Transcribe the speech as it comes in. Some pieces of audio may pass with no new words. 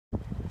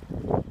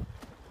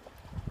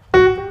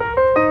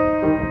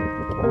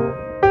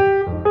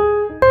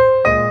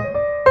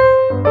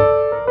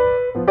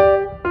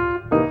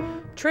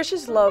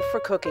Trish's love for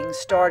cooking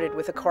started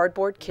with a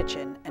cardboard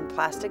kitchen and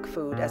plastic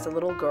food as a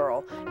little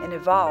girl and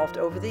evolved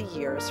over the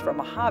years from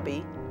a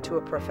hobby to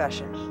a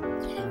profession.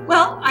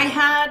 Well, I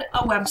had a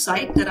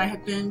website that I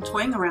had been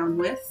toying around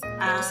with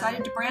and I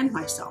decided to brand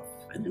myself.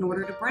 And in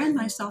order to brand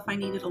myself, I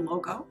needed a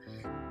logo.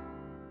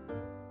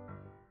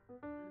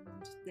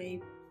 And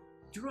they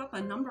drew up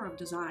a number of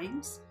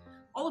designs,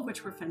 all of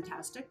which were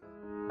fantastic.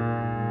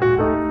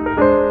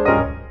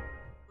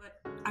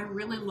 I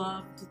really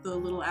loved the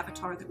little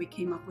avatar that we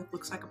came up with.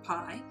 Looks like a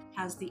pie.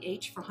 Has the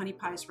H for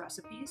Honeypies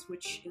recipes,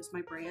 which is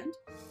my brand.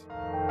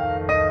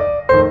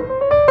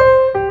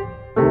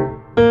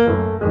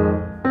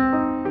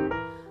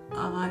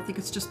 I think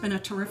it's just been a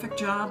terrific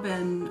job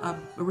and a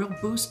real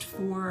boost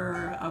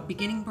for a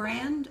beginning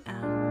brand.